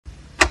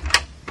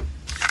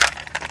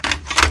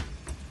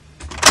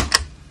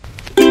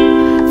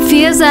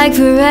Feels like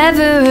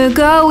forever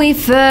ago we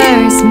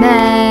first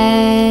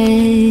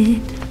met,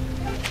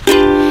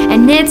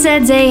 and it's a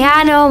day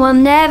I know I'll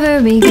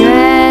never regret.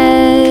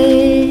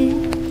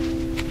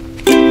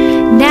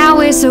 Now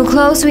we're so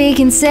close we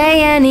can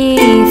say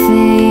anything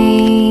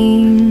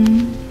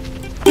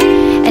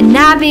and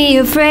not be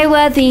afraid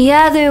what the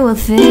other will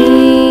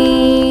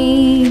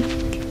think.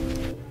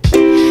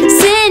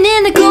 Sitting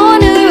in the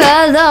corner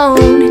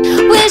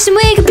alone, wishing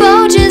we could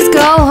both just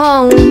go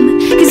home,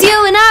 'cause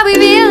you and I, we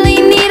really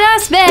need our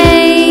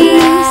space.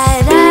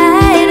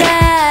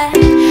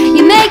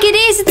 You make it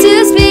easy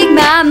to speak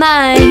my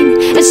mind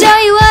and show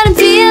you what I'm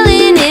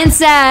feeling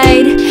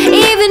inside,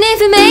 even if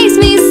it makes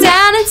me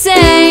sound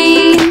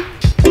insane.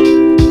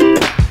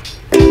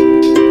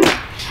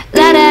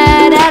 La da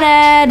da da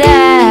da,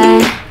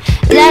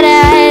 la da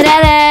da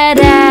da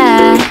da,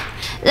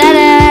 la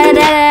da da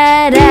da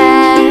da.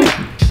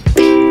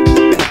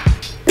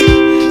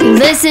 You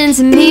listen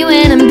to me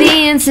when I'm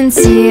being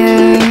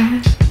sincere.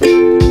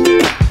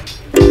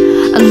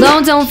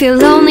 Alone, don't feel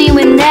lonely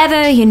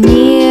whenever you're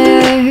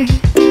near.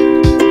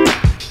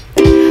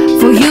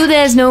 For you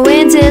there's no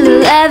end to the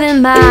love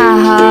in my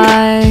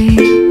heart.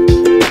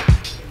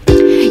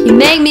 You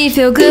make me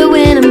feel good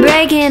when I'm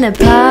breaking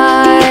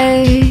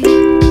apart.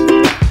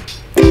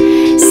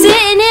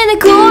 Sitting in the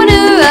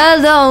corner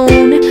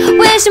alone,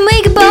 wishing we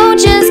could both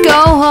just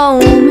go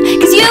home,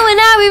 'cause you and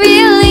I, we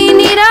really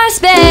need our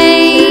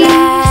space.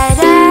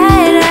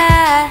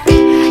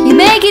 You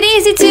make it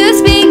easy to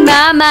speak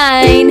my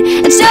mind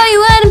and show you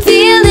what I'm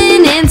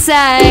feeling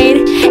inside,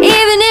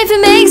 even if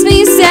it makes me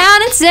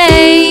sound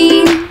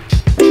insane.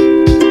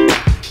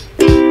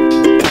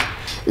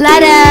 La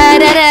da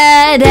da da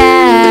da,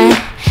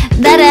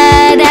 la da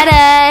da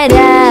da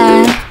da,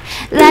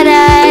 la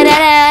da da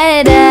da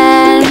da,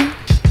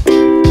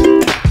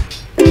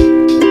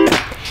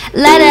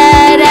 la da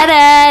da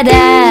da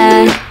da,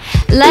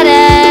 la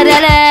da da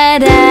da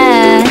da,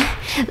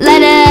 la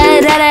da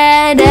da da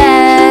da.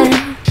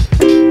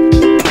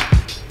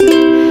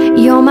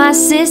 You're my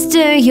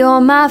sister,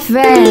 you're my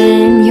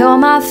friend, you're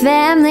my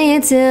family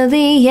till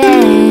the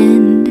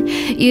end.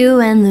 You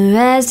and the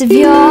rest of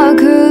your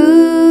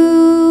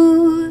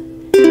crew.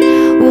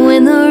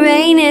 When the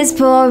rain is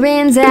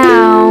pouring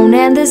down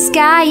and the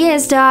sky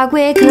is dark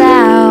with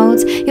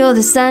clouds, you're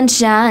the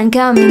sunshine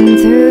coming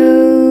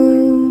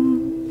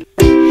through.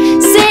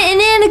 Sitting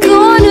in the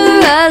corner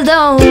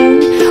alone,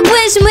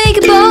 wishing we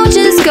could both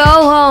just go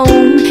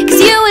home,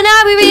 'cause you and I,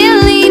 we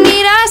really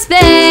need our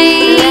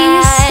space.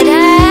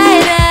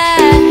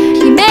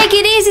 You make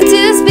it easy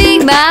to speak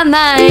my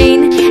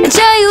mind and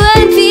show you what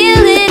I'm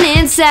feeling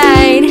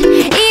inside,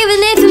 even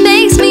if it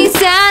makes me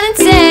sound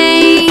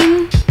insane.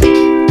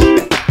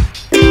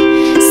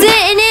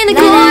 Sitting in the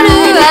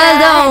corner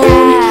alone,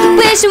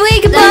 wishing we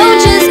could both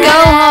just go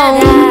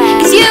home,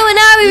 'cause you and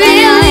I, we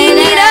really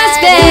need our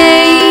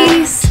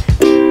space.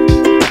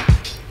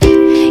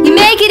 You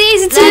make it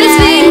easy to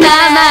speak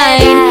my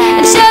mind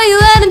and show you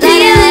what I'm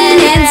feeling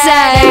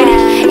inside,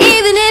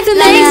 even if it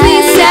makes me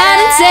sound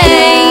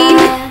insane.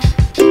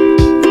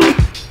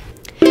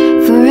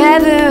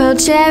 Forever I'll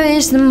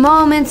cherish the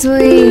moments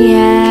we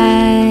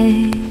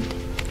had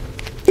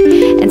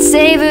and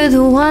savor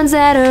the ones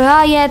that are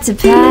all yet to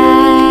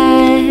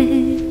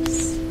pass.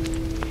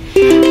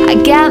 I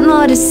got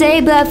more to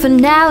say, but for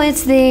now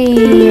it's the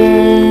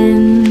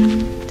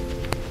end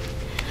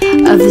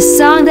of the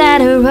song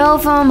that I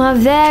wrote for my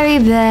very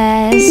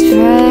best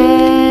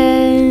friend.